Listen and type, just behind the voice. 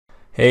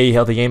Hey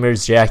healthy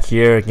gamers, Jack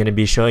here. Going to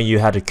be showing you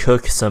how to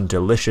cook some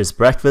delicious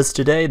breakfast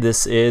today.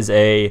 This is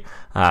a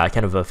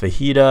kind of a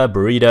fajita,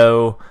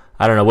 burrito,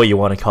 I don't know what you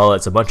want to call it.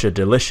 It's a bunch of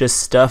delicious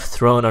stuff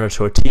thrown on a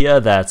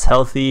tortilla that's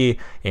healthy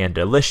and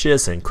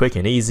delicious and quick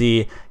and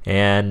easy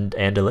and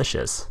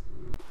delicious.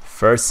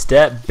 First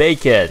step,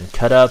 bacon.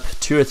 Cut up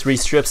 2 or 3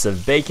 strips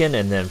of bacon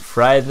and then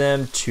fry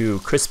them to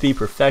crispy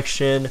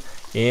perfection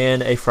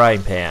in a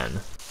frying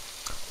pan.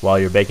 While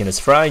your bacon is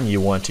frying,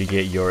 you want to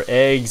get your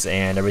eggs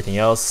and everything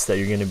else that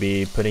you're going to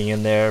be putting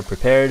in there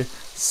prepared.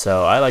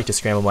 So I like to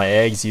scramble my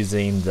eggs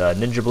using the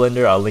Ninja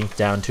blender. I'll link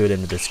down to it in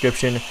the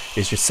description.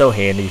 It's just so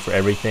handy for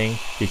everything.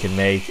 You can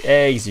make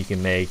eggs, you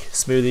can make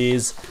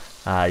smoothies,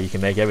 you can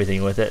make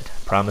everything with it.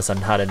 Promise I'm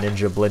not a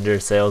Ninja blender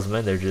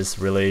salesman. They're just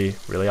really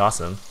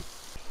awesome.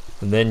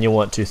 And then you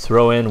want to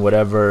throw in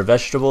whatever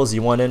vegetables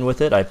you want in with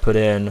it. I put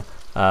in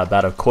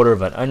about 1/4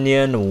 of an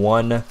onion,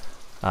 1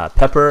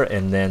 pepper,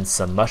 and then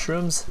some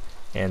mushrooms,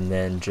 and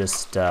then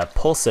just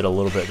pulse it a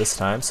little bit this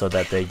time so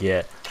that they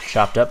get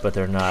chopped up but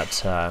they're not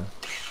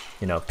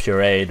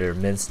pureed or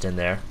minced in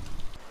there.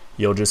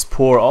 You'll just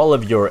pour all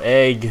of your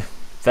egg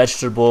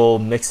vegetable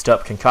mixed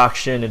up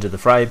concoction into the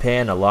frying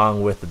pan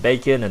along with the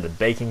bacon and the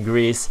bacon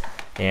grease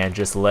and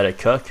just let it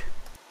cook,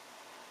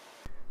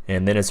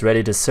 and then it's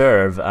ready to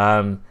serve.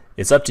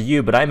 It's up to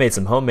you, but I made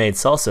some homemade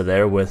salsa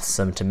there with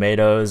some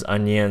tomatoes,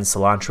 onions,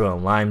 cilantro,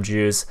 and lime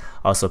juice.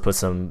 Also put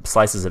some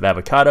slices of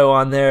avocado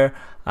on there,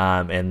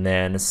 and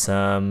then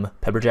some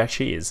pepper jack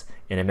cheese.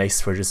 And it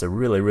makes for just a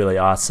really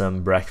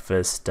awesome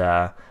breakfast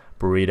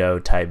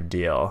burrito type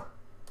deal.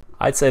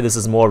 I'd say this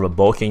is more of a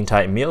bulking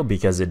type meal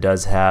because it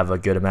does have a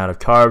good amount of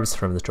carbs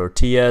from the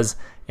tortillas,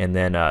 and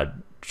then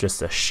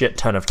just a shit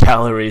ton of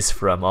calories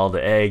from all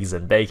the eggs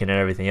and bacon and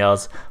everything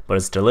else, but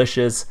it's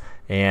delicious.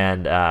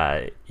 And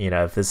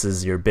if this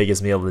is your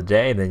biggest meal of the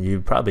day, then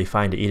you'd probably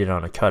find to eat it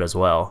on a cut as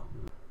well.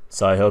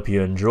 So I hope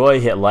you enjoy.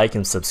 Hit like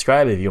and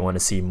subscribe if you want to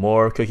see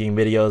more cooking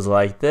videos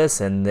like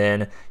this. And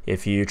then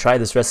if you try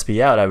this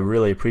recipe out, I would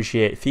really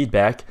appreciate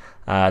feedback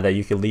that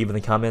you could leave in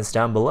the comments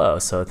down below.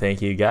 So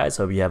thank you guys.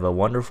 Hope you have a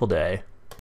wonderful day.